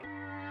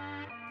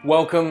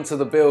Welcome to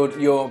the Build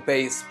Your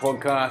Base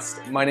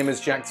podcast. My name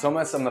is Jack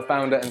Thomas. I'm the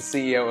founder and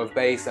CEO of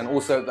Base and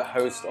also the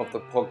host of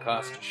the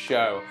podcast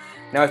show.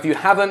 Now, if you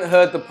haven't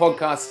heard the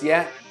podcast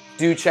yet,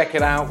 do check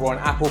it out. We're on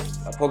Apple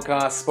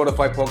Podcasts,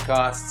 Spotify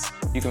Podcasts.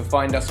 You can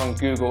find us on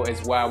Google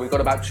as well. We've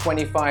got about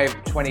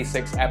 25,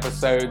 26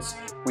 episodes.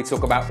 We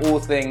talk about all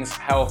things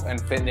health and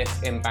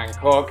fitness in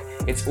Bangkok.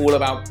 It's all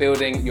about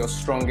building your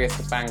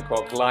strongest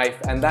Bangkok life.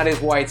 And that is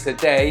why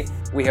today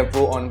we have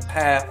brought on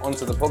Per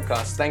onto the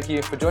podcast. Thank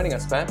you for joining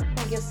us, Per.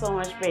 Thank you so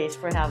much, Base,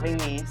 for having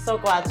me. So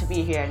glad to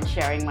be here and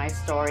sharing my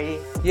story.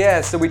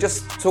 Yeah, so we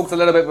just talked a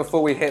little bit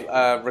before we hit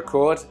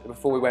record,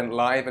 before we went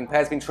live, and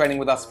Per's been training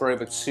with us for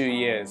over 2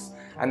 years.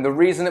 And the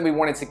reason that we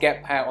wanted to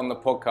get Per on the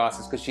podcast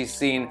is because she's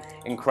seen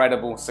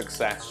incredible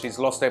success. She's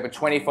lost over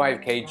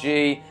 25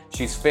 kg,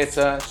 she's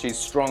fitter, she's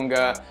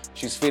stronger,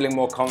 she's feeling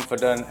more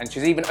confident, and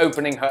she's even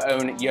opening her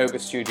own yoga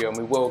studio, and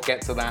we will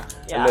get to that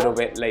a little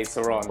bit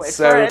later on.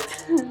 So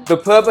the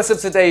purpose of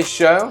today's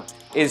show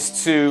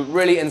is to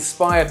really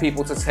inspire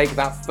people to take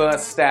that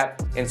first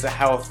step into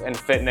health and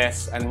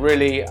fitness and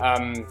really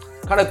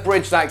kind of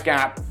bridge that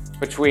gap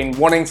between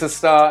wanting to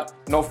start,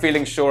 not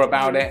feeling sure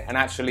about it, and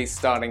actually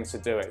starting to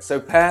do it. So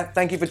Per,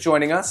 thank you for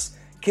joining us.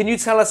 Can you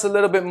tell us a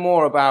little bit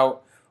more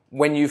about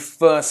when you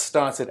first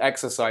started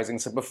exercising?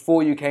 So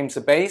before you came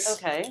to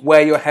Base,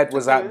 where your head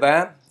was at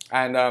there,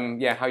 and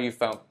how you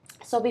felt.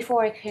 So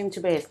before I came to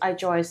Base, I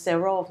joined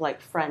several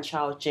of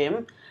franchise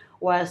gym,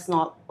 where it's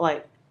not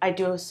I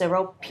do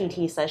several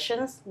PT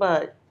sessions,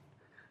 but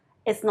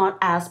it's not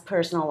as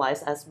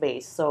personalized as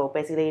Base. So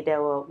basically they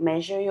will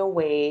measure your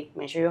weight,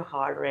 measure your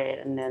heart rate,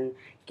 and then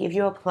give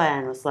you a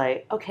plan. It's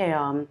like, okay,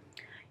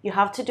 you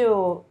have to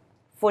do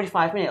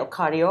 45 minutes of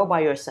cardio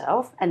by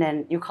yourself, and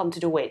then you come to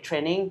do weight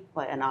training,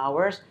 an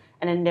hour,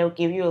 and then they'll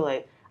give you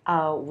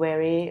a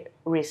very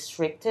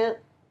restricted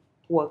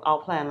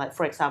workout plan.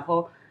 For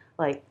example,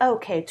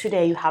 okay,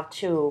 today you have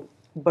to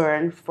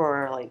burn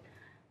for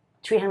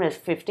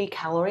 350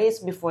 calories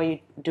before you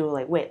do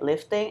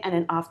weightlifting, and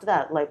then after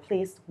that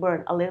please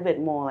burn a little bit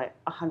more,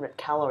 100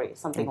 calories,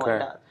 something like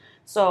that.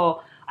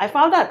 So I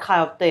found that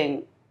kind of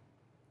thing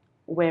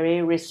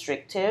very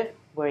restrictive,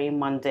 very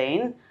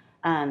mundane,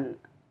 and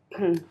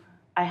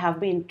I have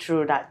been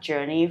through that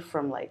journey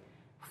from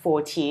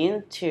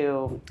 14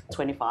 to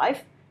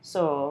 25.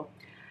 So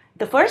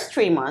the first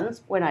 3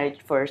 months when I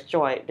first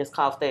joined this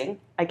kind of thing,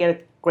 I get a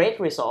great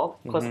result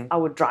because I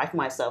would drive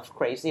myself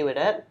crazy with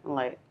it.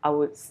 I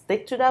would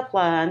stick to that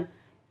plan,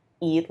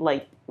 eat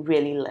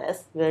really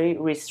less, very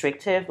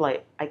restrictive.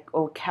 I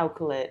would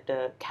calculate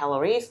the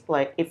calories.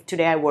 If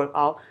today I work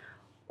out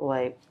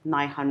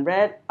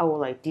 900, I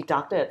will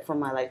deduct it from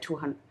my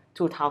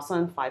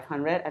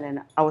 2,500, and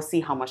then I will see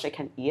how much I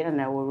can eat, and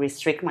I will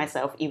restrict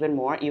myself even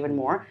more,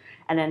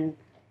 and then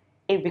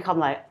it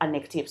becomes a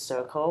negative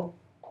circle.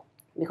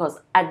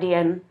 Because at the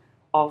end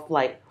of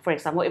for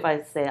example, if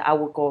I say I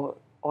will go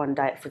on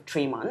diet for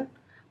 3 months,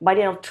 by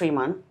the end of 3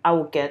 months, I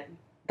will get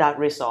that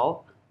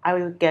result. I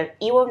will get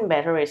even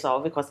better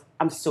result because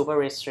I'm super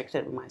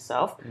restricted with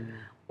myself.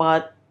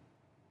 But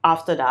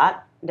after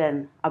that,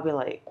 then I'll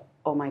be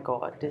oh my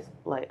God, this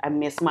I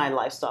miss my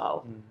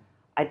lifestyle.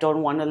 I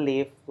don't want to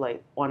live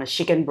on a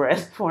chicken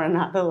breast for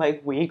another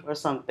week or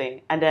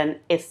something. And then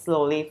it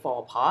slowly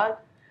fall apart.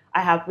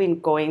 I have been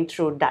going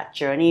through that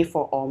journey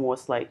for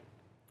almost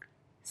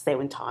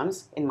 7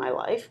 times in my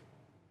life.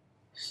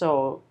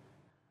 So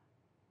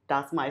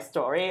that's my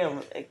story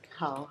of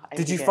how I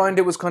Did you find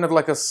it was kind of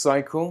like a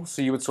cycle?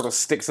 So you would sort of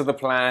stick to the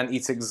plan,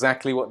 eat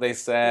exactly what they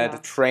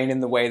said, train in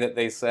the way that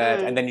they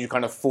said, and then you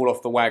kind of fall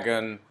off the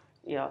wagon,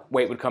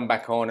 weight would come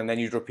back on, and then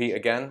you'd repeat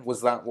again?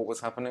 Was that what was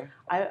happening?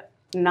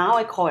 Now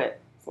I call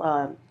it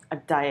a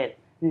diet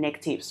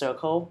negative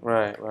circle.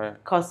 Right.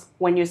 Because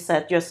when you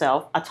set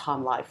yourself a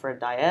timeline for a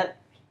diet,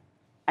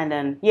 and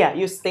then,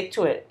 you stick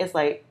to it, it's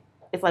like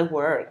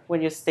work.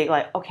 When you stick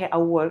okay,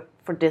 I'll work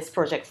for this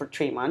project for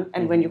 3 months,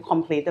 and when you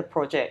complete the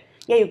project,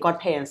 you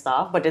got pay and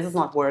stuff, but this is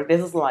not work, this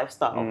is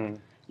lifestyle.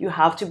 You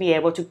have to be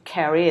able to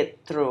carry it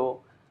through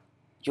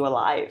your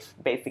life,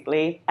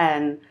 basically.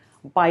 And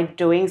by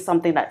doing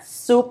something that's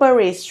super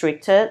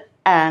restricted,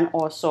 and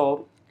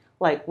also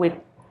with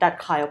that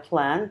kind of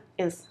plan,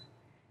 it's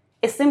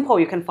simple.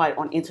 You can find it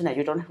on internet.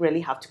 You don't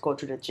really have to go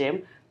to the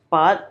gym.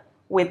 But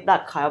with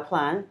that kind of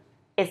plan,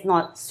 it's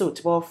not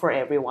suitable for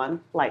everyone.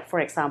 For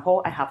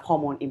example, I have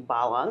hormone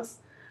imbalance.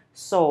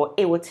 So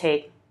it would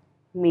take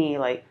me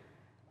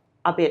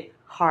a bit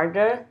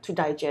harder to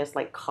digest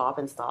carb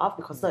and stuff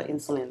because of the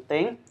insulin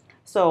thing.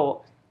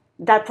 So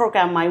that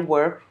program might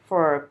work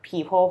for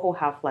people who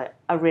have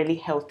a really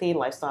healthy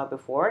lifestyle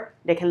before.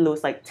 They can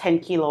lose 10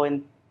 kilo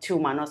in 2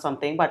 months or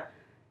something. But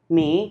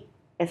me,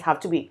 it have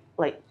to be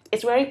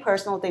it's very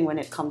personal thing when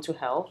it comes to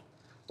health.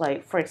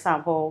 For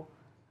example,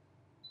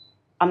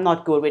 I'm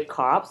not good with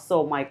carbs,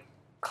 so my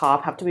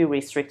carb have to be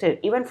restricted.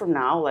 Even from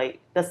now,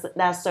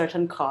 there's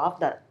certain carb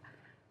that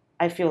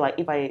I feel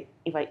if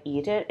I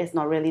eat it, it's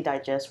not really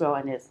digest well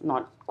and it's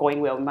not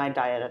going well with my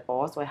diet at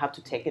all. So I have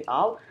to take it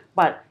out.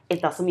 But it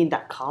doesn't mean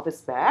that carb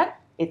is bad.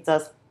 It's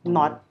just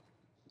not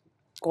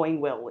going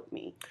well with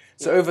me.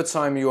 So over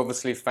time, you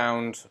obviously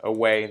found a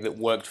way that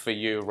worked for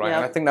you, right? Yeah.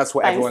 And I think that's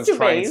what Thanks everyone's to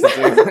trying Base. to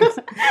do. Thanks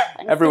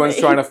Everyone's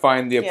to trying to Base.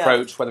 find the Yeah.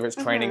 approach, whether it's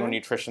training or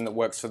nutrition, that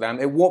works for them.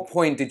 At what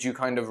point did you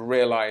kind of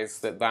realize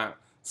that that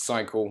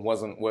cycle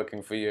wasn't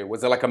working for you?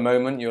 Was there like a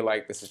moment you're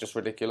like, this is just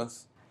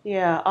ridiculous?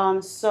 Yeah.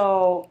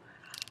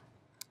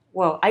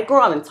 Well, I grew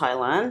up in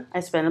Thailand. I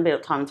spent a bit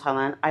of time in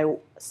Thailand. I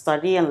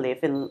study and live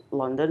in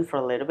London for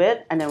a little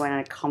bit, and then when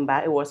I come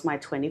back, it was my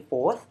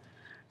 24th.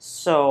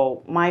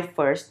 So my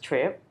first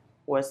trip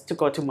was to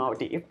go to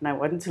Maldives, and I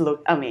wanted to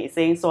look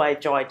amazing. So I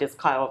joined this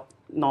kind of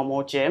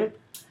normal gym,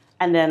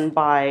 and then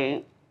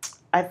by,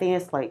 I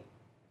think it's like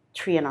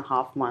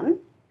 3.5 months,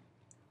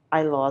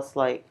 I lost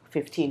like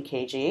 15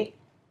 kg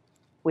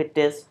with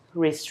this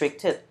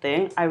restricted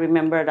thing. I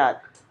remember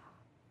that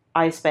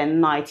I spent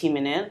 90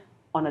 minutes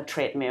on a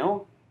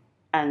treadmill,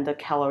 and the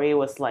calorie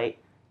was like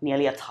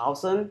nearly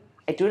 1,000.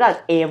 I do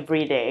that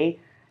every day,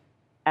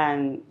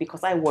 and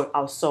because I work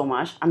out so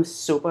much, I'm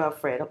super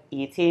afraid of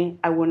eating.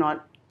 I would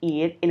not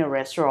eat in a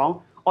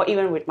restaurant or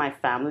even with my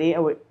family. I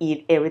would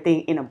eat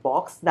everything in a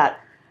box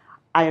that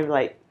I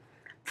like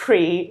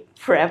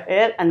pre-prep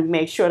it and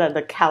make sure that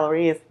the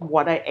calorie is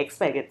what I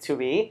expect it to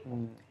be.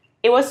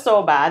 It was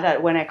so bad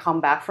that when I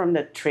come back from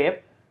the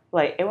trip,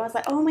 like everyone's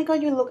like, "Oh my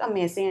god, you look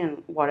amazing,"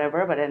 and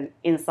whatever. But then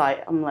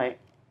inside, I'm like,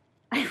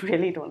 I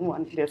really don't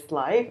want this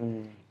life.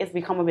 It's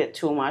become a bit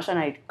too much, and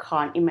I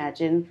can't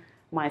imagine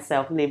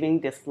myself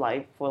living this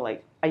life for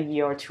like a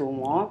year or two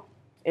more.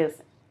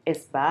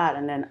 It's bad.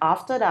 And then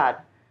after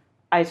that,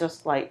 I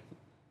just like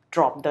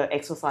dropped the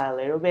exercise a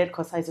little bit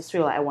because I just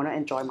feel like I want to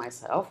enjoy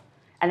myself.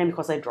 And then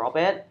because I drop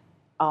it,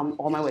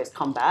 all my weights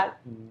come back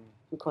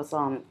because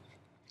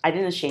I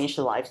didn't change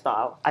the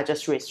lifestyle. I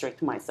just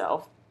restrict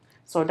myself.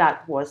 So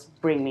that was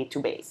bring me to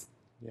Base.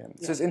 Yeah.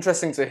 So it's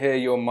interesting to hear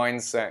your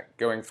mindset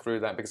going through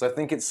that because I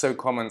think it's so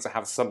common to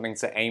have something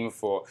to aim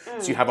for.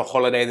 So you have a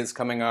holiday that's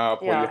coming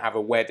up, or you have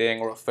a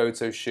wedding or a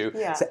photo shoot.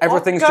 Yeah. So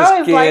everything's All just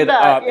girls geared like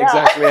that, up. yeah.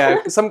 Exactly.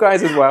 Yeah. Some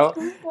guys as well.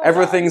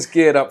 Everything's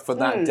geared up for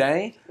that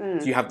day.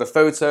 So you have the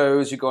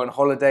photos, you go on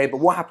holiday, but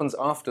what happens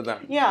after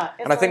that? Yeah.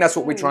 And I think that's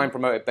what we try and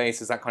promote at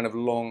Base is that kind of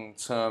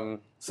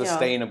long-term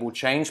sustainable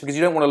change because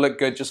you don't want to look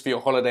good just for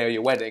your holiday or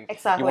your wedding.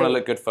 Exactly. You want to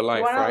look good for life,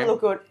 You want right? to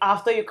look good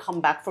after you come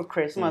back for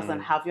Christmas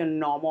and have your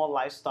normal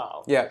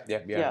lifestyle. Yeah.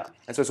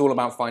 And so it's all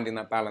about finding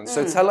that balance.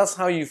 So tell us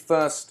how you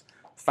first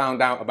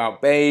found out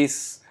about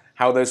Base,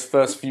 how those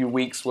first few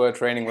weeks were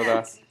training with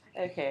us.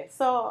 Okay,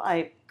 so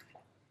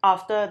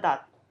after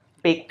that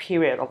big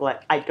period of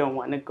like, I don't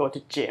want to go to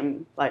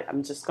gym, like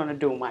I'm just gonna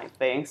do my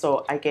thing.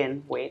 So I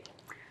gained weight,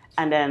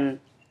 and then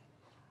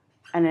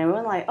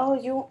we're like, oh,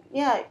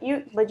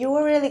 but you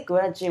were really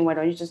good at gym. Why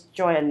don't you just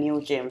join a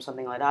new gym,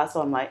 something like that? So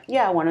I'm like,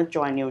 yeah, I want to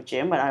join a new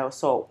gym, but I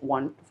also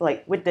want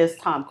like with this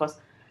time because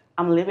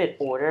I'm a little bit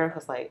older,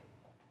 because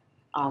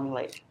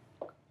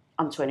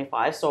I'm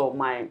 25, so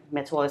my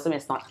metabolism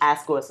is not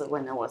as good as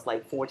when I was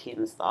like 14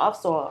 and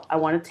stuff. So I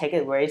want to take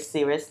it very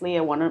seriously.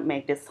 I want to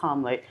make this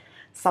time like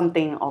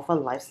something of a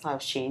lifestyle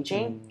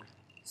changing.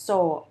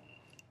 So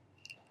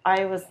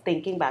I was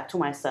thinking back to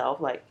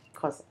myself, like,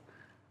 because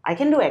I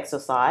can do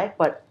exercise,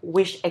 but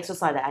which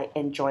exercise that I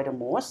enjoy the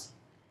most?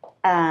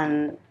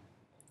 And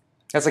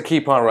that's a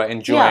key part, right?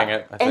 Enjoying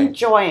it, I think.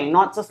 Enjoying,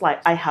 not just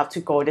like, I have to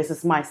go, this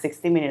is my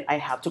 60 minutes, I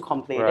have to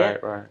complete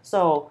it. Right.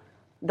 So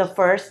the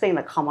first thing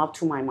that come up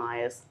to my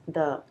mind is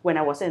when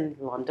I was in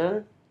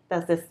London,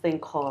 there's this thing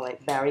called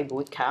like Barry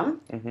Boot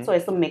Camp. So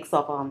it's a mix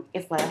of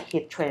it's like a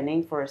HIIT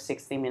training for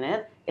 60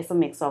 minutes. It's a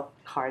mix of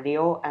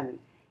cardio and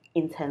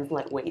intense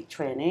like weight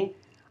training.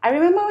 I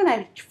remember when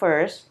I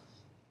first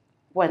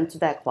went to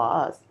that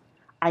class,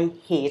 I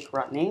hate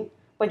running,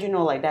 but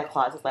like that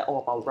class is like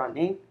all about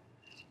running.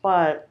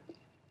 But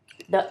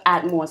the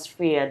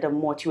atmosphere, the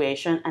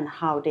motivation, and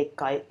how they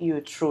guide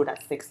you through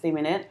that 60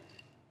 minutes.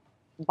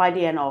 By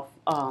the end of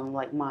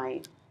like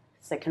my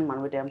second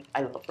month with them,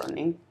 I love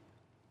running.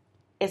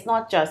 It's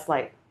not just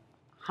like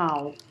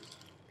how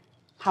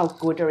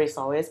good the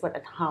result is,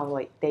 but how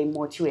like they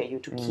motivate you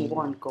to keep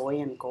on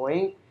going and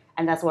going.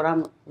 And that's what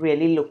I'm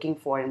really looking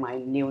for in my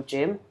new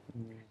gym.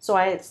 So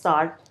I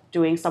start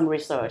doing some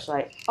research,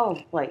 like,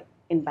 like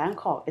in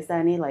Bangkok, is there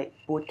any like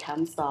boot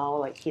camp style,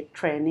 like HIIT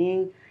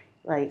training,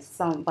 like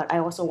some? But I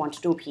also want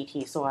to do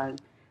PT, so I'm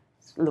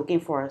looking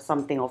for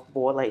something of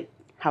both, like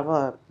have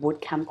a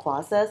boot camp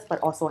classes, but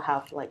also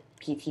have like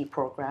PT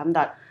program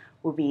that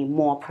will be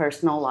more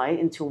personalized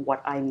into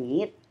what I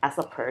need as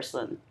a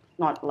person,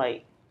 not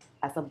like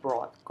as a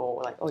broad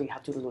goal, like, you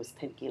have to lose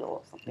 10 kilos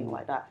or something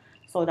like that.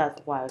 So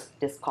that's why I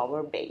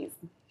discover Base.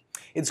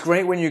 It's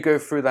great when you go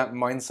through that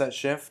mindset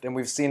shift, and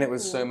we've seen it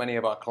with so many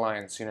of our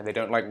clients. They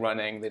don't like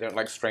running, they don't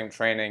like strength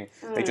training,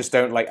 they just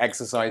don't like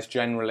exercise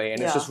generally.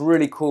 And it's just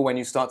really cool when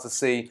you start to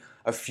see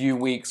a few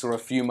weeks or a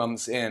few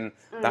months in,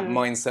 that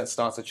mindset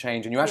starts to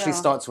change, and you actually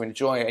start to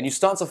enjoy it, and you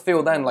start to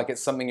feel then like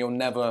it's something you'll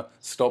never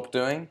stop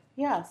doing.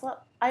 Yeah, so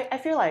I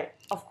feel like,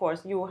 of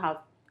course,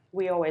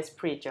 we always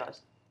prejudge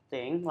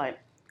things. Like,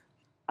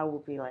 I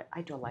would be like,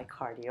 I don't like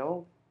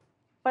cardio,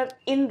 But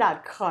in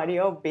that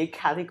cardio big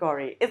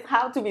category, it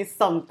has to be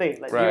something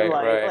that Right, you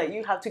like. right. Like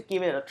you have to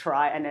give it a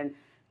try and then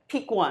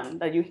pick one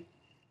that you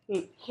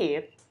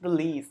hate the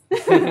least. I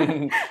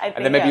think,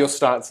 And then maybe you'll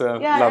start to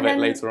love and it then,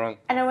 later on.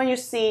 And then when you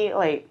see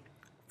like,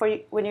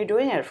 when you're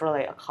doing it for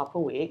like a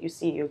couple weeks, you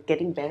see you're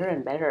getting better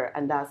and better,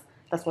 and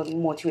that's what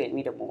motivates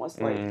me the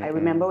most. Like I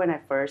remember when I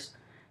first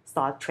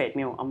start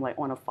treadmill, I'm like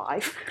on a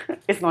 5.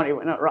 It's not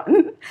even a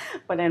run.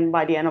 But then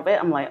by the end of it,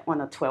 I'm like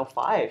on a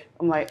 12.5.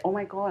 I'm like, oh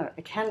my god,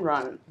 I can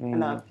run,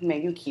 and that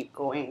make you keep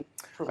going.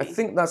 For me. I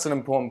think that's an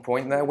important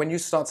point there. When you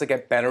start to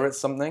get better at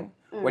something,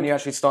 when you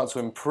actually start to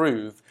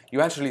improve,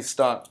 you actually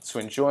start to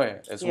enjoy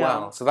it as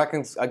well. So that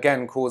can,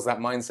 again, cause that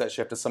mindset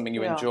shift to something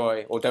you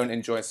enjoy, or don't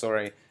enjoy,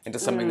 sorry, into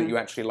something that you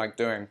actually like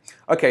doing.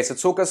 Okay, so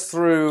talk us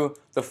through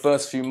the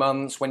first few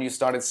months, when you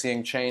started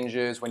seeing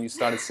changes, when you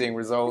started seeing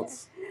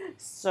results.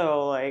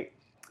 So like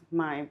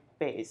my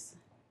base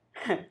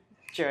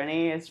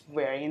journey is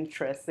very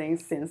interesting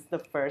since the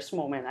first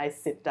moment I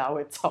sit down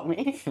with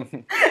Tommy.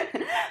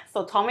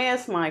 So Tommy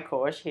is my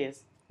coach.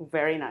 He's a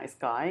very nice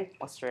guy,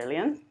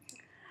 Australian.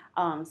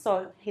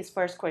 So his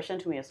first question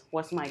to me is,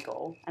 what's my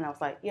goal? And I was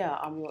like, yeah,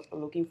 I'm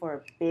looking for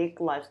a big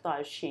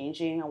lifestyle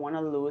changing. I want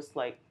to lose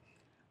like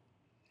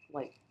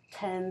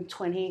 10,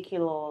 20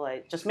 kilo,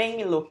 like just make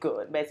me look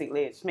good,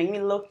 basically. Just make me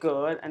look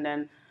good and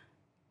then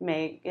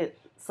make it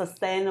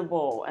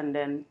sustainable. And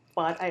then,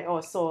 but I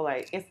also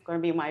like, it's going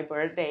to be my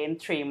birthday in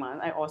 3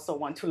 months. I also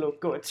want to look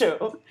good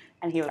too.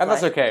 And he was And like,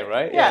 that's okay,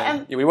 right? Yeah,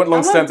 and we want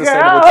long-term I'm a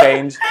sustainable girl.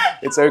 change.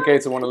 It's okay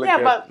to want to look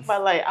good. Yeah,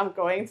 but like I'm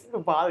going to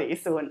Bali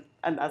soon,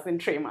 and that's in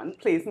 3 months.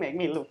 Please make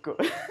me look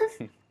good.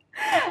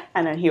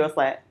 And then he was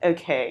like,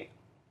 okay.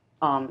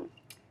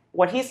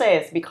 What he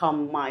says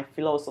become my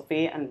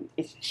philosophy, and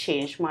it's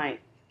changed my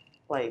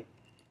like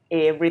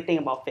everything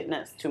about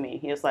fitness to me.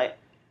 He was like,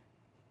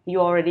 you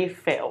already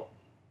failed.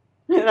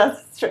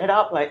 That's straight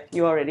up like,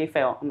 you already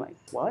failed. I'm like,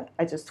 what?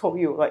 I just told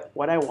you like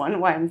what I want,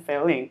 why I'm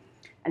failing.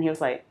 And he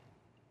was like,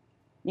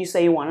 you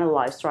say you want a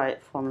lifestyle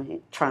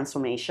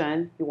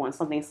transformation, you want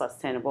something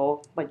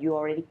sustainable, but you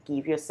already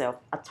give yourself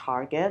a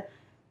target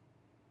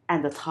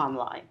and the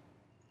timeline.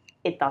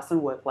 It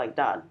doesn't work like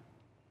that.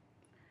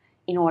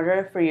 In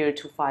order for you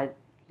to find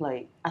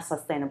like a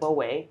sustainable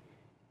way,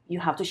 you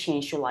have to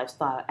change your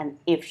lifestyle. And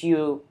if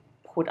you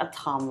put a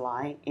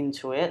timeline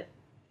into it,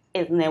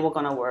 it's never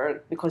gonna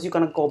work because you're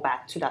gonna go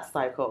back to that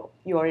cycle.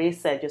 You already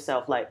said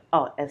yourself like,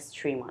 oh, it's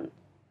 3 months.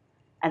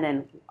 And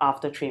then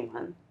after 3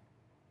 months,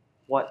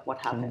 what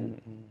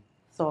happened?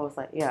 So I was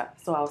like, yeah.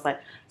 So I was like,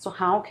 so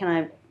how can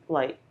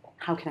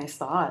I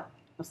start?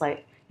 I was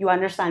like, you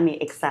understand me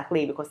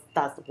exactly because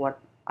that's what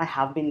I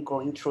have been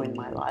going through in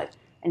my life.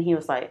 And he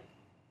was like,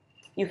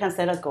 you can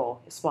set a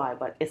goal, it's fine,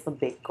 but it's a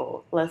big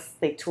goal. Let's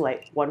stick to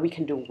like what we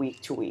can do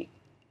week to week.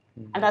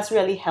 And that's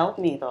really helped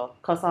me though,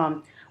 because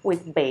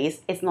with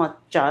base, it's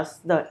not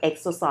just the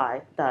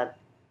exercise that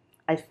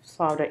I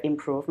saw the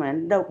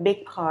improvement. The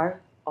big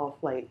part of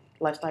like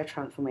lifestyle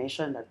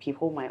transformation that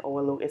people might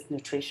overlook is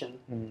nutrition.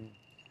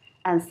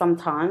 And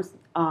sometimes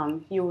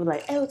you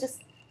like, oh,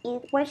 just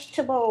eat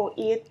vegetable,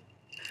 eat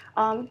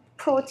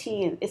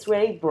protein. It's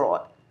very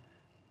broad.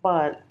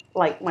 But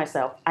like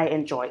myself, I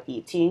enjoy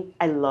eating.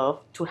 I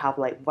love to have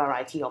like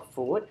variety of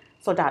food.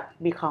 So that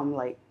become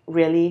like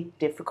really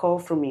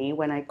difficult for me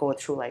when I go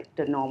through like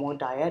the normal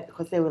diet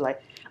because they were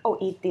like, oh,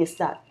 eat this,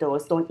 that,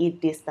 those. Don't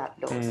eat this, that,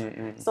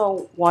 those.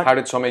 So what? How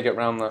did Tommy get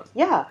around that?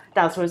 Yeah,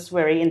 that was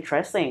very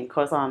interesting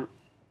because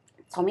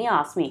Tommy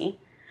asked me.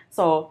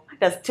 So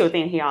there's 2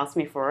 things he asked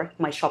me for: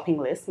 my shopping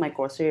list, my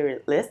grocery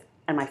list,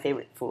 and my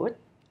favorite food.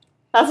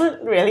 That's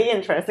really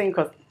interesting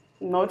because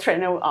no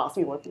trainer will ask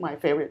me what my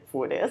favorite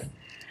food is.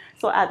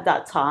 So at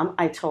that time,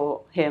 I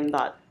told him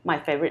that my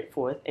favorite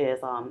food is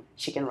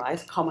chicken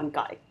rice, common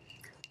guy,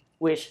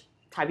 which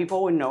Thai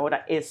people would know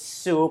that it's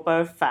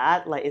super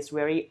fat, like it's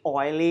very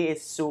oily,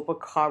 it's super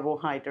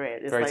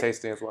carbohydrate. It's Very like,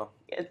 tasty as well.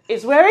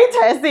 It's very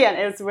tasty and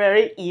it's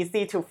very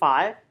easy to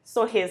find.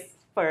 So his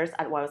first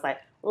advice was like,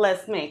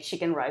 let's make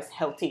chicken rice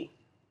healthy.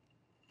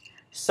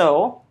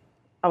 So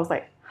I was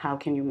like, how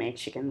can you make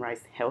chicken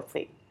rice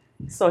healthy?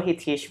 So he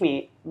teach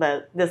me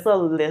that there's a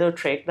little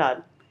trick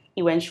that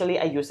eventually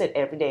I use it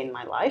every day in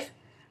my life.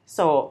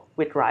 So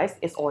with rice,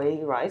 it's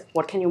oily rice.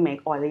 What can you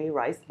make oily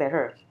rice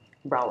better?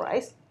 Brown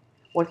rice.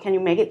 What can you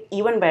make it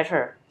even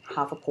better?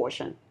 Half a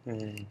portion.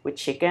 With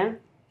chicken,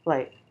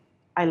 like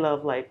I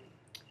love like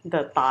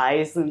the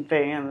thighs and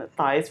thing, and the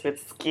thighs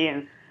with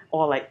skin,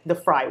 or like the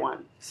fried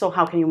one. So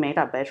how can you make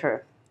that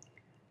better?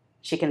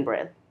 Chicken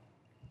breast.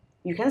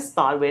 You can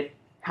start with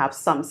have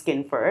some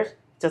skin first,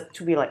 just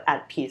to be like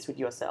at peace with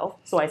yourself.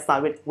 So I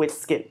start with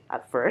skin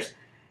at first.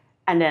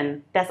 And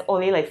then that's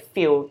only like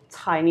few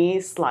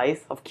tiny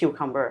slice of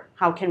cucumber.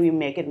 How can we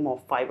make it more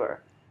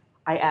fiber?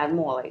 I add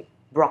more like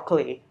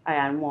broccoli. I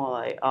add more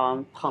like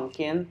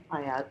pumpkin.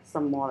 I add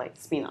some more like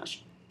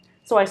spinach.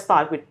 So I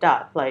start with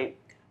that. Like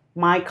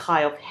my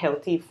kind of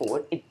healthy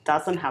food, it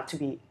doesn't have to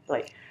be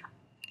like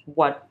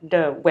what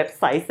the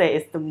website say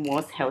is the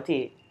most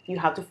healthy. You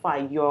have to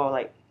find your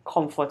like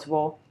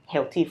comfortable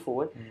healthy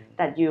food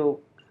that you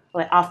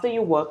like after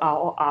you work out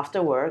or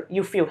after work,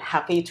 you feel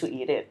happy to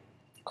eat it.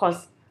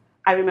 Cause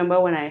I remember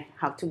when I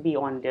have to be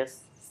on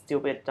this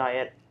stupid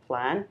diet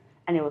plan,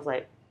 and it was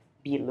like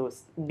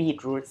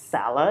beetroot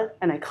salad,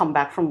 and I come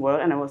back from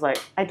work and I was like,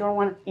 I don't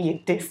want to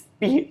eat this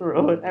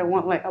beetroot. I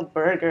want like a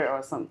burger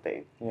or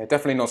something. Yeah,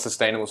 definitely not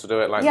sustainable to do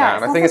it like Yeah, that. it's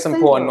And I not think it's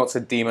important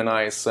sustainable. not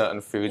to demonize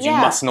certain foods. You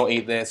Yeah. must not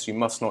eat this, you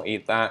must not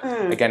eat that.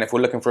 Again, if we're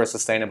looking for a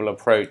sustainable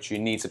approach, you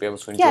need to be able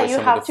to enjoy Yeah, you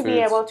some have of the to foods.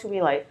 be able to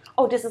be like,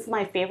 oh, this is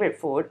my favorite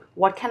food.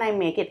 What can I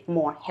make it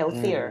more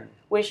healthier?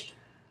 Which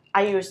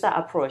I use that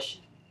approach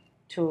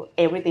to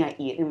everything I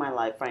eat in my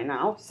life right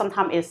now.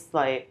 Sometimes it's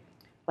like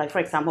for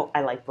example,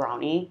 I like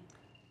brownie.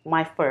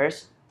 My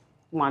first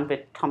one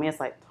with Tommy is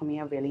like,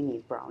 Tommy, I really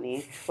need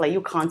brownie. Like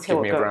you can't tell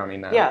Give me a girl. brownie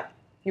now. Yeah,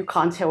 you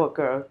can't tell a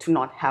girl to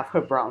not have her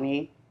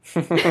brownie.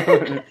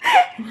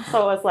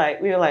 So it's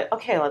like we were like,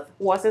 okay,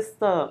 what is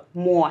the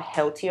more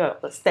healthier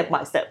step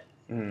by step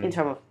in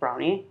terms of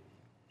brownie?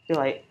 We're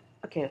like,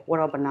 okay, what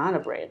about banana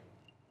bread?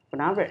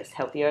 Banana bread is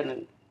healthier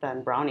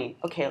than brownie.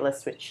 Okay,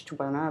 let's switch to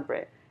banana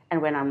bread.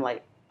 And when I'm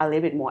like a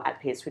little bit more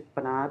at peace with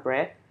banana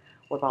bread,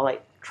 what about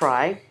like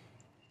try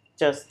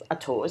just a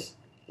toast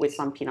with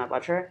some peanut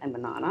butter and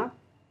banana?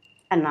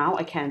 And now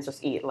I can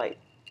just eat like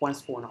 1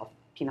 spoon of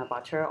peanut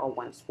butter or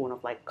 1 spoon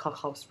of like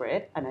cacao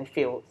spread, and I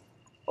feel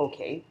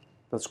okay.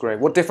 That's great.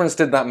 What difference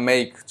did that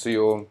make to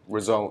your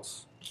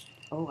results?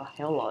 Oh, a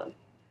hell lot.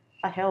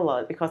 A hell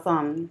lot. Because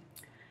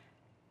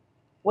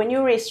when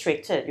you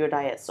restricted your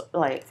diet, so,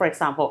 like for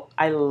example,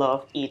 I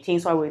love eating,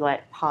 so I would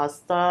like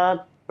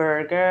pasta,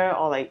 burger,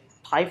 or like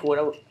Thai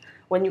food.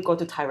 When you go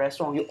to Thai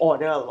restaurant, you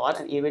order a lot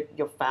and eat with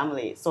your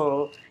family,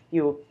 so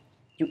you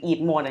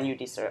eat more than you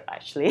deserve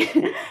actually.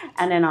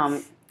 And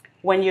then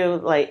when you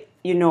like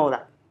you know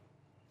that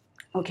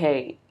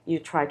okay, you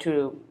try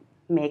to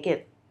make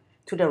it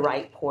to the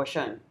right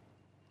portion,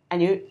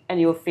 and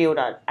you feel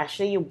that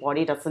actually your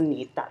body doesn't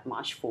need that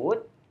much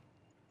food.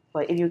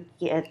 But if you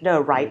get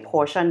the right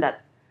portion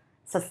that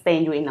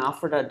sustain you enough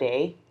for the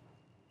day,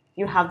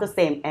 you have the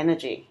same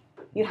energy.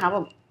 You have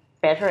a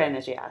better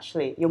energy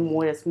actually. Your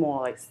mood is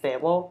more like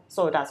stable.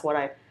 So that's what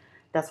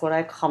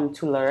I come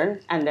to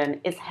learn, and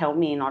then it's helped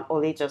me not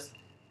only just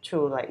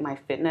through like my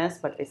fitness,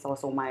 but it's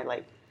also my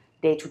like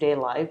day to day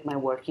life, my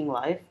working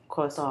life.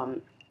 Cause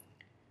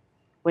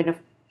when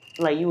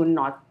like you're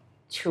not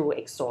too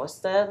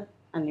exhausted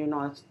and you're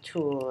not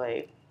too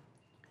like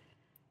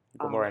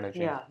More energy.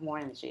 Yeah, more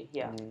energy.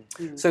 Yeah.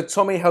 So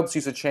Tommy helps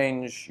you to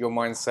change your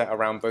mindset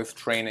around both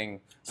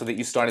training so that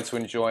you started to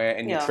enjoy it,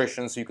 and Yeah.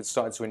 nutrition so you could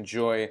start to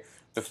enjoy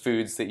the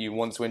foods that you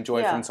want to enjoy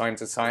Yeah. from time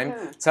to time.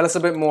 Tell us a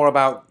bit more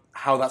about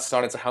how that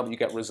started to help you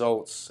get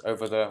results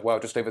over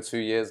just over 2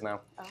 years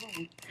now. Oh.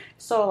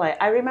 So like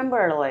I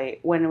remember like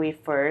when we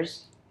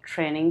first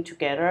training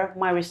together,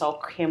 my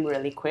result came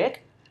really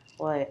quick.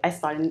 Like I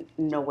started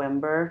in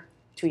November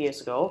 2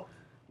 years ago.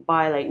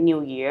 By like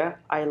New Year,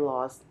 I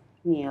lost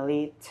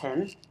nearly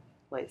 10,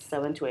 like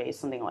 7 to 8,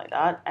 something like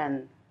that.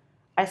 And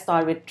I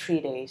started with 3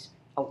 days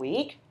a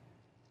week,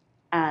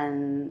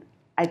 and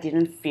I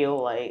didn't feel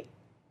like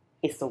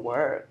it's the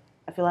work.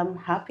 I feel I'm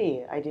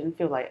happy. I didn't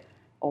feel like,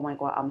 oh my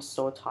god, I'm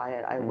so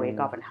tired. I wake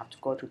up and have to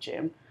go to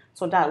gym.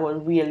 So that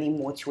would really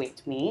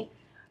motivate me.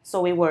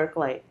 So we work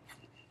like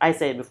I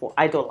said before,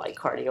 I don't like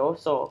cardio.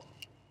 So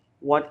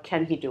what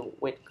can he do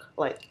with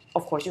like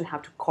of course you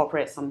have to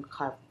incorporate some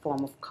kind of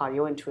form of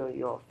cardio into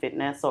your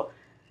fitness. So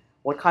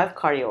what kind of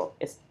cardio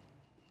is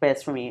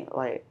best for me?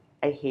 Like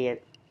I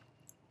hate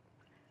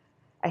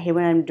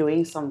when I'm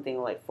doing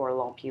something like for a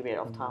long period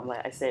of time.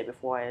 Like I said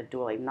before, I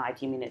do like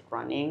 90-minute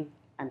running,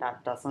 and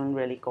that doesn't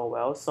really go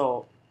well.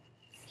 So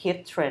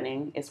HIIT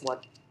training is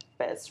what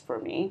best for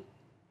me,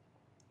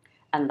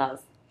 and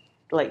that's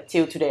like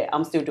till today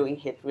I'm still doing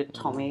HIIT with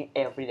Tommy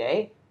every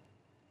day.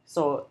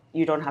 So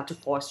you don't have to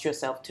force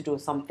yourself to do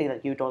something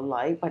that you don't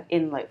like, but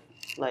in like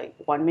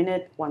 1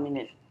 minute, 1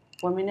 minute,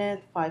 1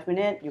 minute, 5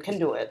 minutes, you can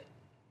do it,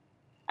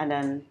 and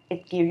then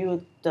it gives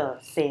you the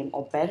same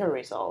or better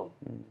result.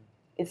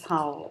 It's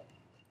how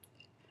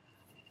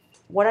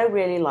what I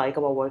really like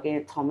about working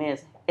with Tommy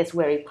is it's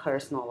very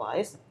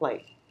personalized.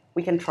 Like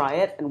we can try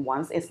it, and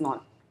once it's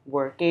not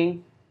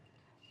working,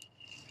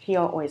 he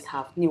always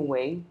have new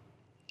way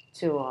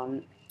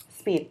to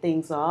speed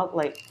things up.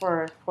 Like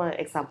for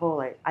example,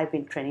 like I've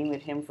been training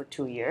with him for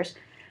 2 years.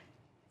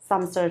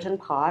 Some certain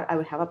part I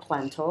will have a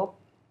plateau,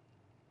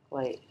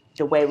 like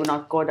the weight will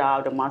not go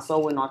down, the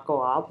muscle will not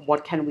go up.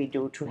 What can we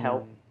do to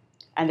help?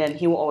 And then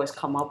he will always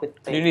come up with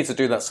things. You need to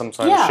do that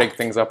sometimes, Yeah. shake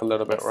things up a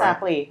little bit, right?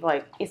 Exactly.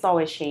 Like it's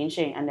always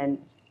changing, and then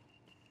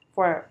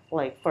for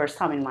like first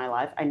time in my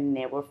life, I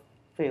never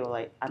feel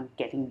like I'm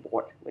getting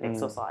bored with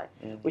exercise,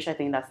 which I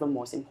think that's the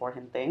most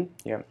important thing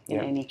Yeah, in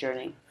yeah. any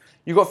journey.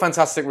 You got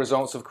fantastic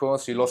results, of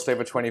course. You lost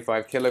over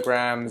 25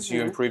 kilograms.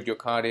 You improved your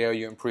cardio.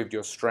 You improved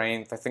your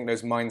strength. I think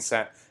those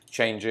mindset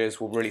changes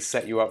will really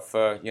set you up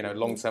for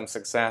long-term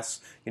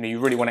success. You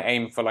really want to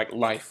aim for like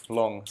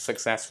lifelong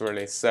success,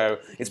 really. So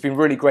it's been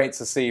really great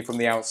to see from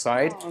the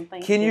outside. Oh,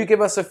 thank Can you you.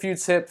 give us a few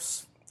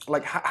tips?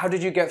 Like how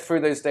did you get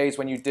through those days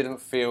when you didn't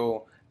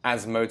feel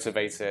as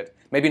motivated.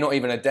 Maybe not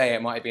even a day,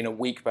 it might have been a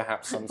week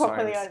perhaps Probably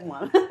sometimes. a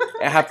month.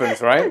 It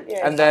happens, right?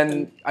 Yeah, and it then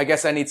happens. I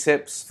guess any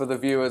tips for the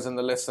viewers and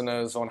the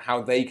listeners on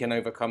how they can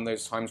overcome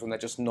those times when they're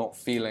just not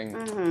feeling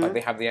like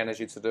they have the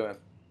energy to do it?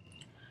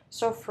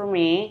 So for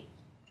me,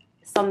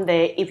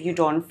 someday if you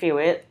don't feel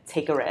it,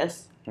 take a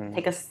rest,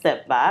 take a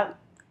step back.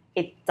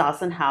 It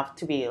doesn't have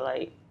to be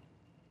like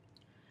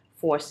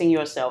forcing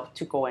yourself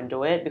to go and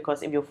do it,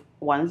 because if you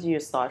once you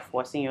start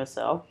forcing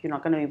yourself, you're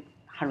not going to be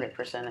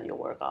 100% at your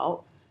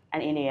workout,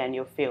 and in the end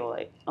you feel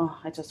like, oh,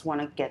 I just want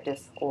to get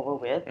this over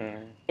with.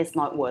 It's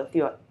not worth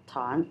your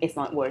time, it's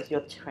not worth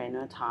your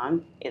trainer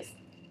time, it's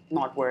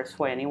not worth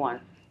for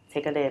anyone.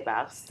 Take a day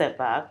back, step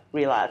back,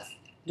 relax,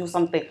 do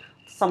something,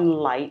 some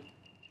light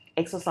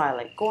exercise,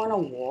 like go on a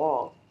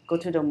walk, go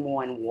to the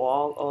mall and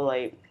walk, or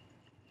like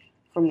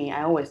for me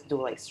I always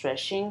do like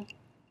stretching.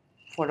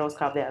 For those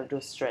carb days, I do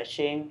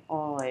stretching,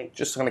 or like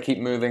Just kind of keep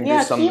moving,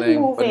 yeah, do something, keep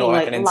moving, but not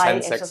like an light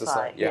intense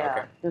exercise. Yeah,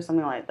 okay. do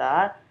something like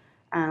that,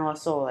 and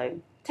also like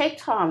take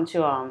time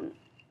to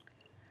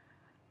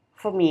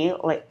For me,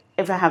 like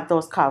if I have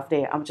those carb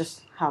days, I'll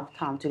just have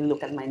time to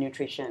look at my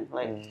nutrition.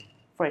 Like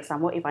for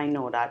example, if I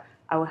know that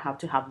I will have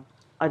to have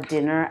a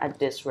dinner at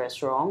this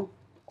restaurant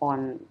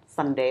on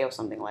Sunday or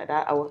something like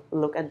that, I will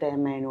look at their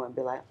menu and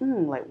be like,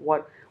 like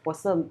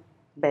what's the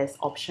best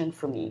option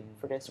for me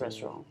for this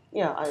restaurant?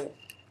 Yeah,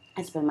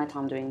 I spend my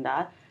time doing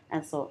that.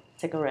 And so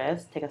take a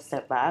rest, take a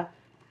step back,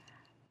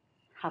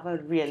 have a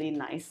really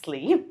nice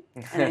sleep,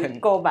 and then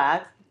go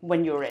back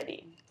when you're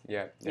ready.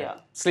 Yeah.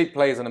 Sleep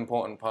plays an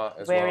important part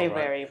as well, right?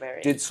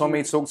 Very. Did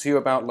Tommy talk to you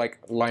about like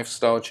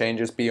lifestyle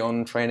changes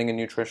beyond training and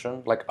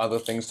nutrition, like other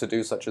things to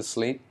do such as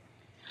sleep?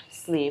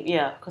 Sleep,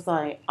 yeah, because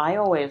I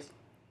always,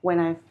 when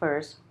I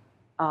first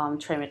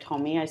trained with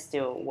Tommy, I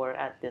still work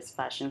at this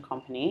fashion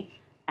company,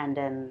 and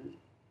then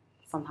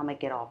sometimes I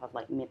get off at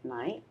like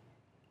midnight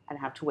and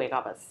have to wake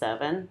up at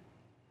 7,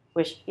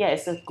 which, yeah,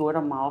 it's a good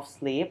amount of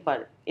sleep,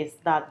 but is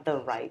that the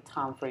right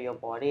time for your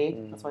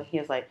body? That's why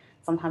he's like,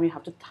 sometimes you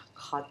have to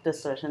cut the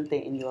certain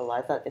thing in your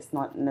life that is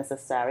not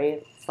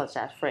necessary, such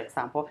as, for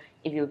example,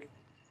 if you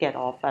get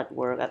off at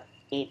work at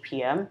 8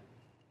 p.m.,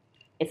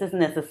 it is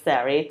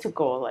necessary to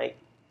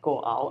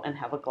go out and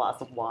have a glass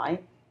of wine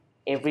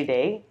every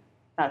day,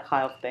 that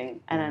kind of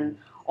thing. And then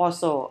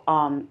also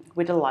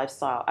with the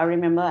lifestyle, I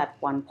remember at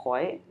one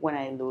point when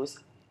I lose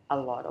a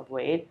lot of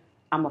weight,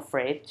 I'm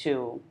afraid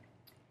to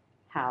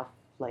have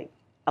like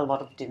a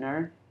lot of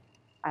dinner.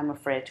 I'm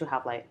afraid to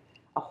have like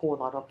a whole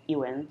lot of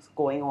events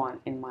going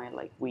on in my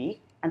like week.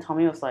 And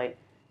Tommy was like,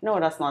 no,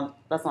 that's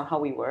not how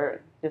we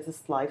work. This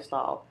is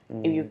lifestyle.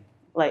 If you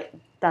like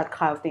that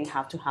kind of thing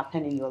have to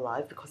happen in your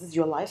life because it's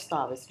your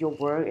lifestyle, it's your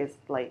work, it's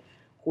like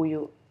who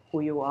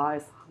you are,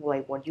 is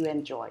like what you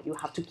enjoy. You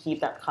have to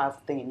keep that kind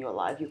of thing in your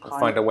life. You can't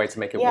Find a way to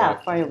make it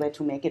work. Find a way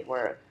to make it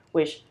work.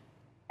 Which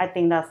I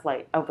think that's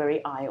like a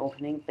very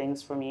eye-opening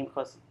things for me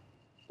because,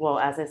 well,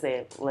 as I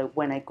say, like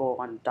when I go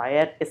on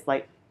diet, it's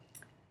like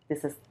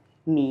this is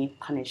me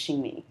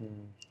punishing me.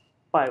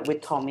 But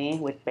with Tommy,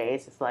 with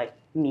Base, it's like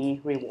me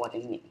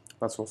rewarding me.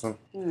 That's awesome.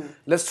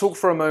 Let's talk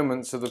for a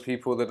moment to the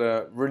people that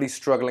are really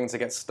struggling to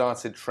get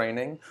started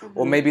training,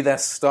 or maybe they're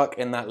stuck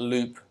in that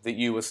loop that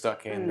you were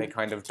stuck in. They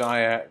kind of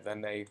diet,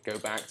 then they go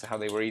back to how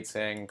they were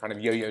eating, kind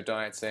of yo-yo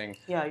dieting.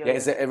 Are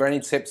there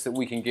any tips that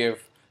we can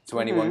give to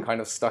anyone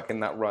kind of stuck in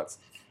that rut?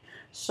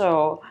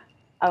 So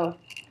I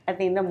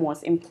think the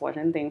most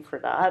important thing for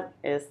that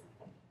is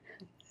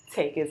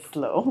take it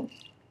slow.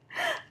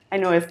 I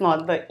know it's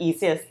not the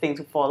easiest thing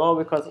to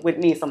follow because with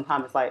me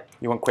sometimes it's like...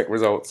 You want quick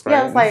results, right?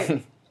 Yeah, it's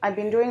like, I've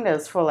been doing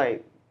this for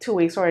like 2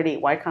 weeks already.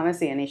 Why can't I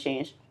see any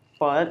change?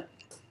 But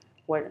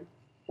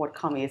what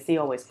come easy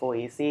always go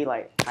easy.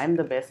 Like, I'm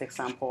the best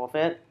example of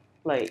it.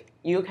 Like,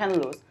 you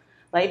can lose...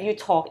 Like, if you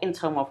talk in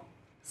terms of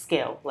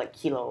scale, like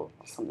kilo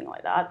or something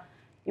like that,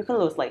 you can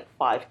lose like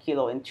 5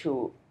 kilo in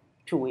two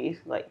weeks.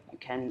 Like, you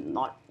can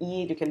not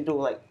eat, you can do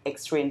like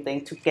extreme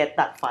things to get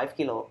that 5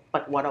 kilo.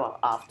 But what about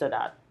after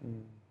that?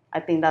 I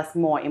think that's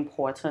more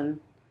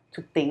important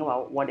to think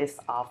about what is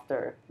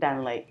after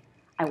than like,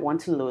 I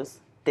want to lose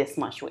this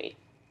much weight.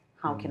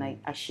 How can I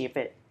achieve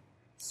it?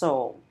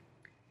 So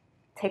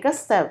take a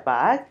step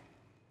back,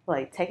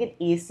 like take it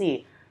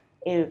easy.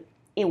 It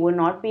will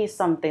not be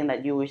something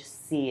that you will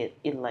see it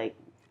in like,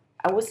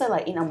 I would say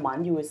like in a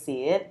month you will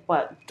see it,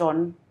 but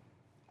don't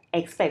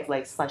expect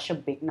like such a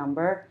big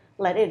number.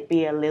 Let it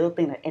be a little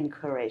thing that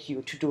encourage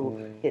you to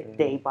do it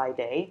day by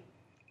day.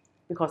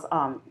 Because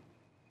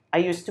I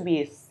used to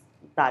be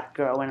that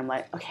girl when I'm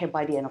like, okay,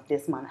 by the end of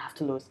this month I have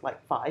to lose like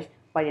 5.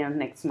 By the end of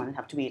next month I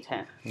have to be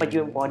 10. But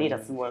your body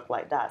doesn't work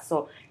like that.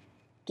 So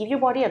give your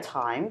body a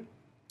time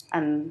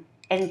and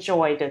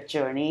enjoy the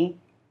journey,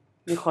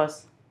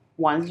 because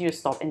once you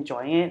stop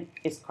enjoying it,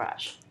 it's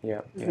crash.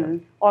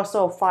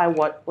 Also find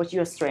what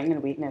your strength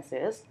and weakness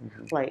is.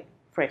 Like,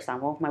 for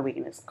example, my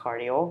weakness is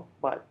cardio,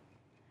 but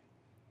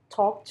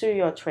talk to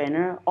your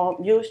trainer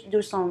or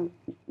do some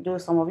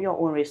of your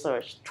own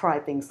research, try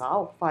things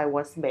out, find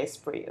what's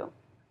best for you.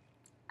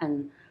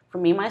 And for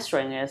me, my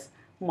strength is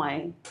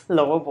my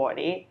lower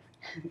body.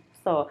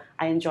 So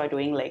I enjoy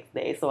doing leg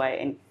days. So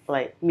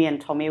me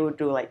and Tommy would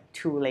do like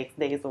 2 leg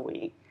days a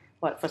week.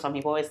 But for some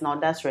people, it's not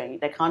that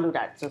strange. They can't do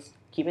that. Just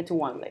keep it to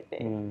 1 leg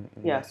day.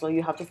 Yeah. So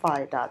you have to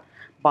find that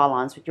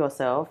balance with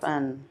yourself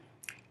and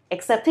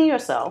accepting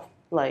yourself.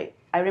 Like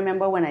I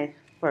remember when I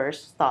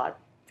first started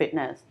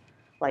fitness,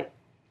 like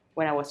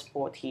when I was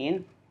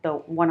 14,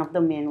 one of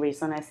the main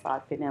reason I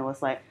started fitness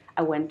was like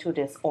I went to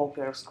this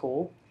all-girls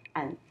school,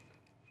 and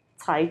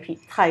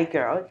Thai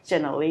girl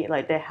generally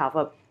like they have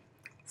a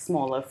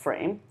smaller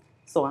frame,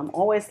 so I'm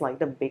always like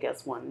the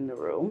biggest one in the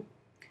room.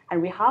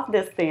 And we have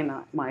this thing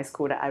at my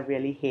school that I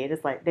really hate.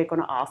 It's like they're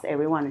gonna ask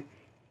everyone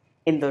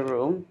in the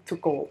room to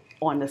go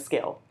on the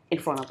scale in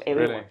front of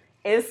everyone. Really?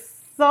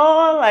 It's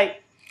so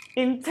like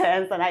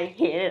intense, and I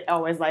hate it. I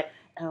always like,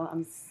 oh,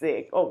 I'm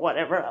sick or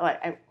whatever.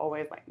 Like I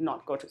always like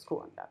not go to school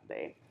on that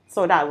day.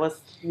 So that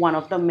was one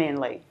of the main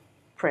like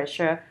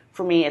pressure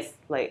for me. It's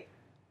like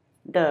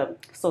the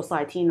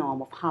society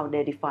norm of how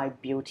they define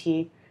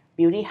beauty.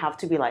 Beauty have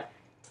to be like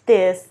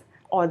this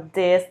or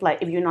this.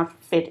 Like if you're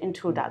not fit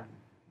into that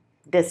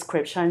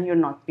description, you're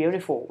not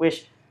beautiful,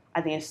 which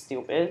I think is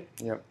stupid.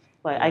 Yep.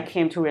 Like I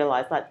came to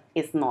realize that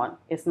it's not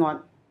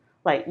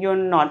like you're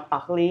not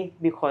ugly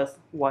because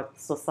what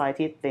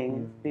society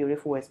thinks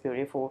beautiful is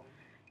beautiful.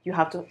 You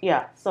have to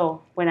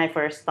so when I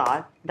first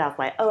started, that's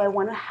like, oh, I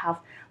want to have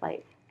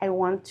like I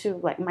want to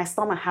like my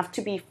stomach have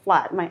to be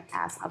flat, my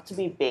ass have to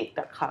be big,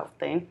 that kind of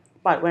thing.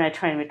 But when I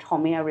trained with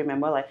Tommy, I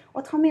remember like,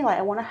 oh, Tommy, like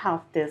I want to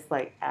have this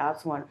like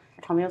abs one.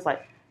 And Tommy was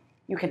like,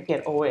 you can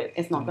get over it.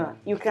 It's not gonna.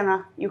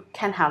 You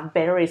can have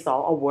better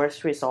result or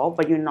worse result,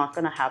 but you're not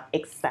gonna have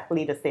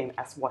exactly the same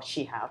as what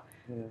she have.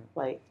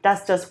 Like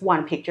that's just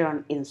one picture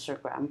on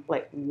Instagram,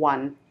 like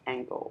one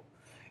angle.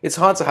 It's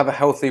hard to have a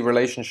healthy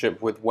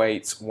relationship with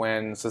weight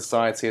when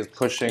society is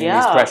pushing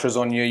these pressures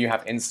on you. You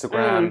have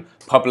Instagram,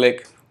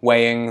 public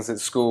weighings at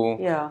school.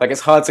 Yeah. Like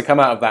it's hard to come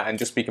out of that and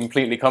just be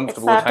completely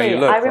comfortable with how you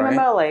look. I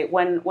remember like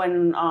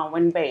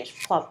when Beige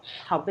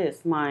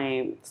published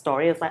my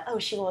story, it's like, oh,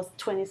 she was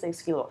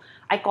 26 kilo.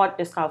 I got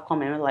this kind of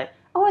comment like,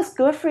 oh, it's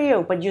good for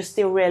you, but you're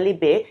still really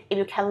big. If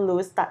you can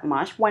lose that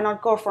much, why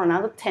not go for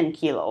another 10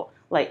 kilo?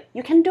 Like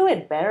you can do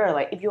it better.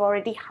 Like if you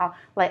already have,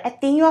 like I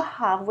think you're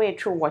halfway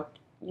through what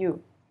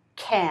you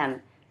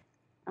can.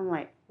 I'm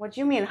like, what do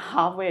you mean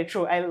halfway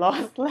through? I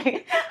lost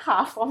like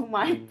half of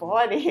my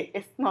body.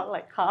 It's not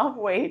like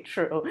halfway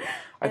through.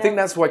 I think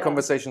that's why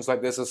conversations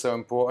like this are so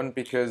important,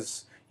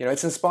 because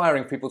it's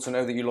inspiring people to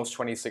know that you lost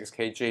 26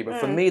 kg. But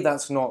for me,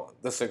 that's not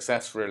the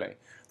success really.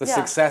 The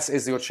success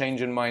is your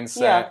change in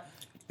mindset. Yeah.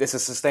 It's a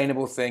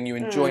sustainable thing. You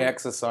enjoy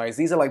exercise.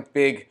 These are like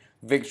big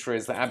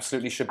victories that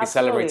absolutely should be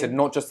celebrated,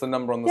 not just the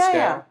number on the scale.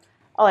 Yeah.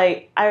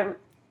 Like I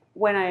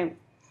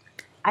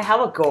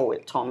have a goal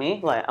with Tommy.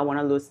 Like I want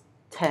to lose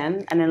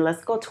 10 and then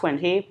let's go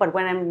 20. But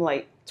when I'm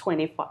like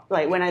 25,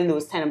 like when I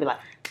lose 10, I'll be like,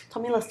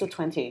 Tommy, let's do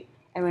 20.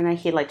 And when I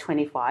hit like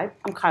 25,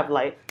 I'm kind of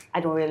like, I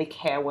don't really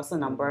care what's the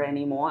number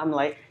anymore. I'm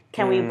like,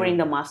 can we bring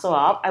the muscle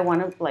up? I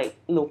want to like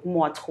look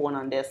more tone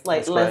on this.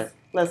 Like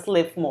let's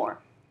lift more.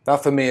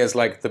 That for me is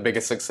like the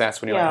biggest success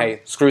when you're like,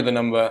 hey, screw the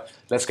number,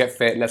 let's get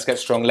fit, let's get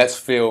strong, let's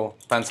feel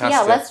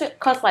fantastic.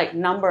 Because like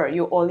number,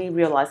 you only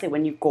realize it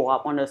when you go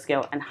up on the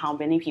scale, and how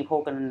many people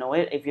are going to know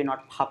it if you're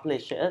not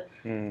publish it.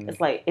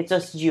 It's like, it's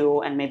just you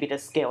and maybe the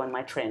scale and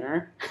my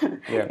trainer.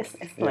 It's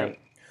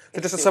like...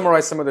 So just to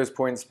summarize some of those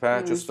points,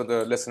 Per, just for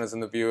the listeners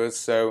and the viewers.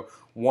 So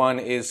one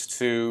is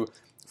to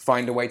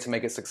find a way to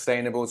make it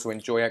sustainable, to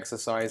enjoy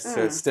exercise,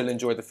 to still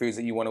enjoy the foods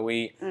that you want to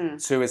eat.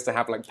 2 is to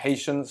have like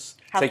patience,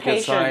 take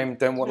your time,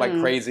 don't want like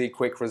crazy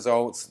quick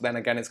results. Then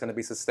again, it's going to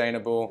be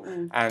sustainable.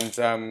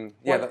 And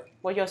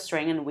what your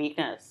strength and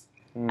weakness.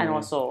 And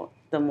also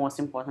the most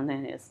important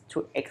thing is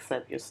to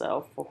accept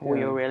yourself for who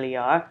you really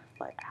are.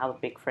 Like I have a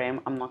big frame.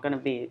 I'm not going to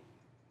be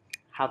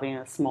having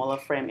a smaller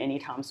frame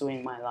anytime soon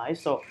in my life.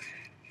 So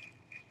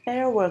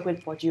better work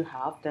with what you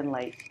have than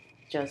like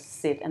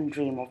just sit and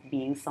dream of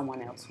being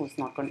someone else who's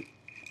not going.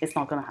 It's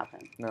not going to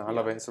happen. No, I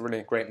love it. It's a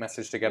really great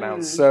message to get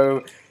out.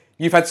 So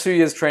you've had 2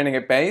 years training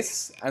at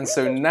Base, and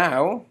so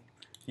now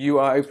you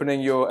are opening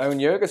your own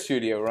yoga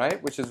studio,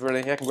 right? Which is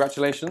really,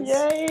 congratulations.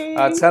 Yay!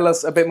 Tell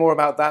us a bit more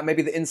about that,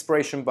 maybe the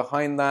inspiration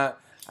behind that,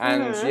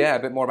 and a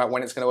bit more about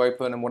when it's going to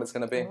open and what it's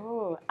going to be.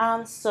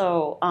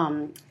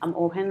 I'm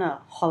opening a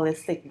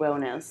holistic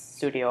wellness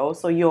studio.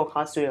 So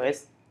yoga studio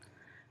is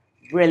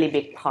really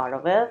big part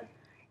of it.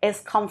 It's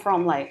come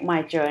from like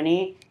my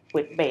journey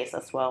with Base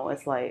as well.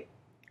 It's like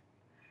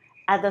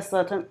at a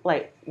certain,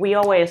 like we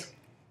always,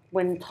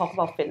 when talk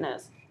about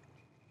fitness,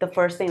 the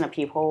first thing that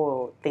people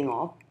will think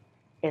of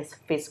is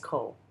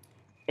physical.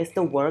 It's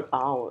the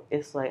workout.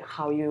 It's like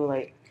how you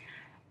like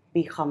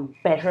become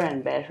better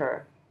and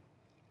better.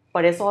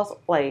 But it's also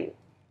like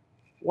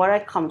what I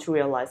come to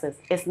realize is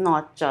it's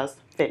not just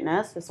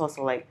fitness. It's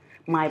also like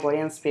mind, body,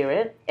 and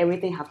spirit.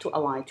 Everything have to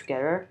align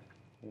together.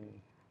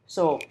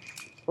 So,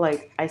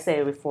 like I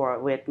said before,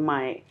 with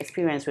my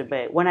experience with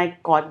Babe, when I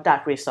got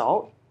that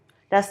result,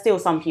 there's still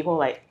some people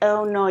like,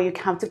 oh no, you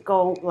have to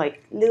go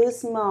like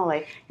lose more.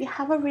 Like you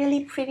have a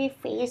really pretty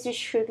face, you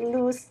should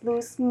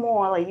lose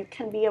more. Like you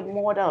can be a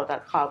model,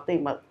 that kind of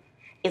thing. But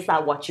is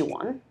that what you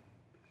want?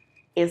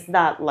 Is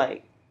that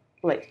like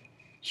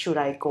should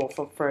I go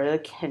for further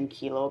 10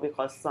 kilo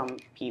because some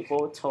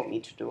people told me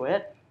to do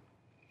it?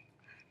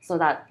 So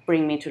that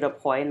bring me to the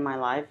point in my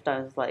life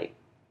that is like,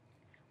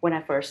 when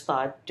I first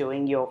started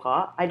doing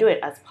yoga, I do it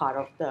as part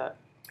of the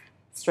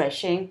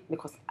stretching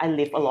because I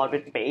live a lot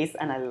with base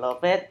and I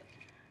love it.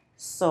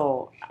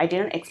 So I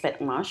didn't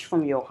expect much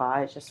from yoga.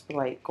 I just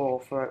like go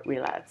for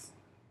relax.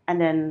 And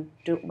then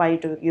by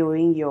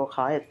doing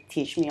yoga, it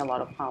teach me a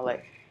lot of how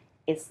like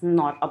it's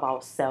not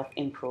about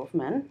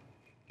self-improvement.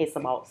 It's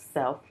about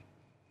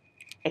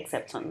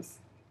self-acceptance.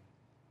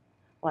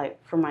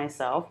 Like for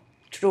myself,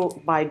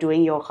 by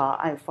doing yoga,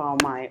 I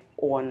found my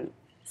own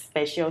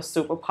special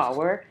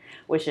superpower,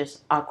 which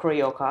is acro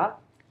yoga,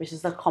 which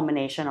is a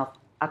combination of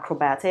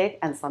acrobatic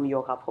and some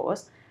yoga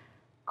pose.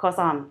 Because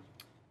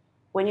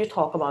when you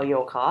talk about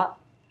yoga,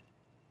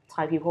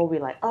 Thai people will be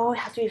like, oh, you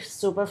have to be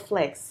super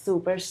flex,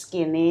 super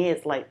skinny.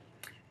 It's like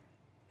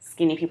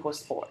skinny people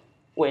sport,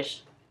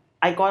 which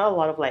I got a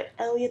lot of like,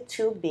 oh, you're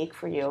too big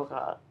for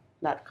yoga,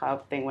 that kind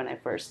of thing when I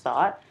first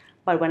started.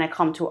 But when I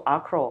come to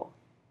acro,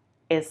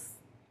 it's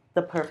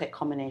the perfect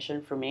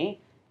combination for me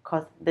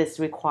because this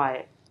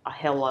requires a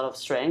hell lot of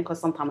strength because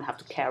sometimes I have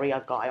to carry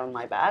a guy on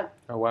my back.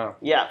 Oh, wow.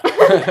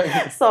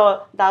 Yeah.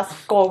 So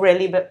that's go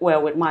really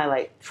well with my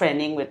like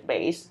training with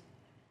base.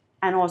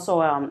 And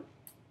also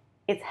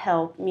it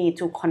helped me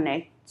to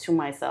connect to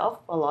myself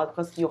a lot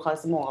because yoga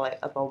is more like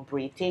about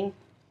breathing.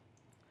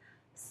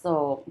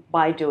 So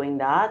by doing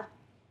that,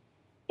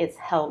 it's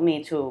helped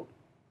me to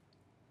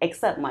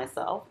accept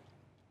myself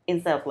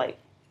instead of like,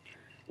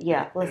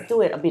 yeah, let's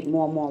do it a bit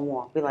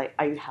more. Be like,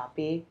 are you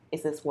happy?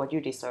 Is this what you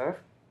deserve?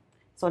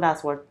 So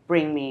that's what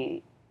bring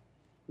me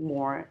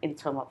more in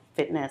terms of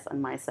fitness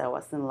and myself.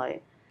 As in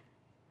like,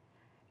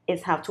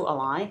 it's have to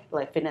align.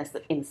 Like fitness,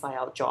 the inside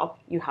out job.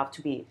 You have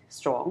to be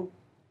strong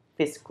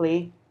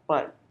physically,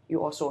 but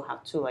you also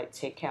have to like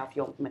take care of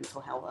your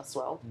mental health as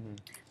well. Mm-hmm.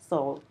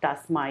 So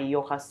that's my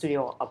yoga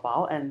studio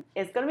about, and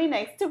it's gonna be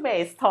next to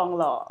Base Thong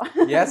Lo.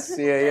 Yes,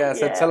 yeah.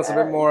 So tell us a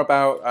bit more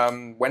about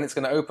when it's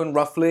going to open,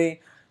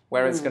 roughly.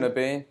 Where it's going to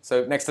be.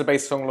 So next to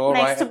Base Thong Lo,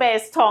 right? Next to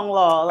Base Thong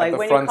Lo. Like at the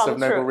when front you come of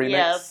Noble through, Remix.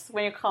 yes,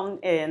 when you come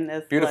in.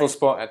 It's beautiful like,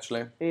 spot,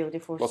 actually.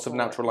 Beautiful Lots of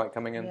natural light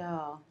coming in.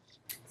 Yeah.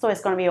 So it's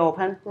going to be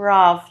open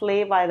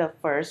roughly by the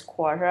first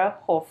quarter,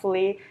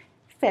 hopefully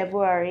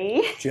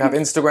February. Do you have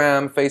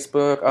Instagram,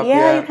 Facebook up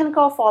Yeah, yet? you can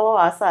go follow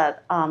us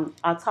at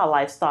Atta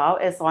Lifestyle.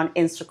 It's on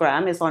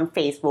Instagram, it's on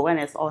Facebook, and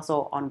it's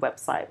also on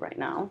website right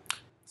now.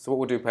 So what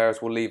we'll do,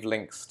 Paris, we'll leave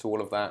links to all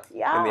of that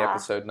in the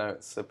episode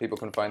notes so people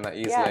can find that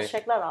easily. Yeah,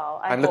 check that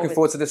out. I'm looking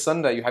forward to this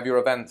Sunday. You have your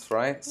events,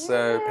 right? Yeah.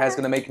 So Per's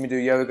going to make me do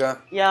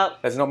yoga. Yep.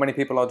 There's not many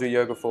people I'll do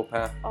yoga for,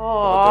 Per.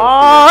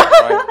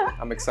 Oh. Right?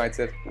 I'm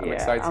excited.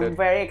 I'm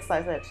very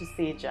excited to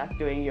see Jack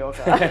doing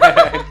yoga.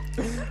 I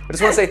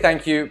just want to say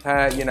thank you, Per,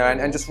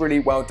 and just really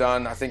well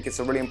done. I think it's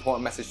a really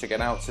important message to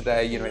get out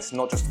today. It's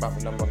not just about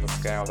the number on the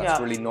scale.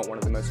 That's really not one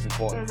of the most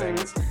important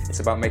things.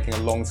 It's about making a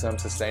long-term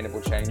sustainable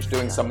change,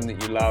 doing something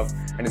that you love.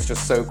 And it's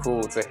just so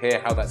cool to hear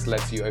how that's led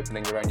to you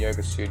opening your own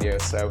yoga studio.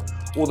 So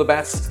all the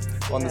best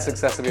on the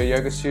success of your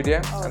yoga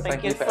studio. And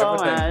thank you for so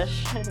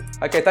everything. Much.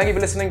 Okay, thank you for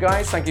listening,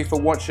 guys. Thank you for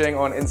watching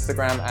on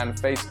Instagram and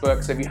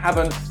Facebook. So if you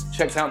haven't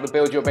checked out the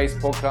Build Your Base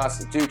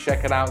podcast, do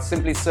check it out.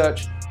 Simply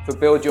search for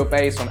Build Your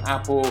Base on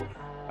Apple,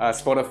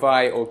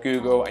 Spotify, or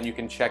Google, and you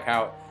can check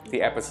out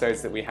the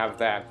episodes that we have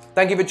there.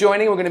 Thank you for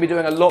joining. We're going to be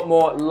doing a lot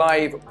more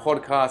live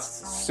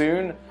podcasts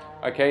soon.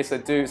 Okay, so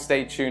do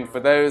stay tuned for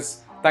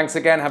those. Thanks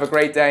again. Have a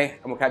great day,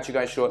 and we'll catch you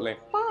guys shortly.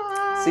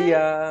 Bye. See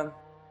ya.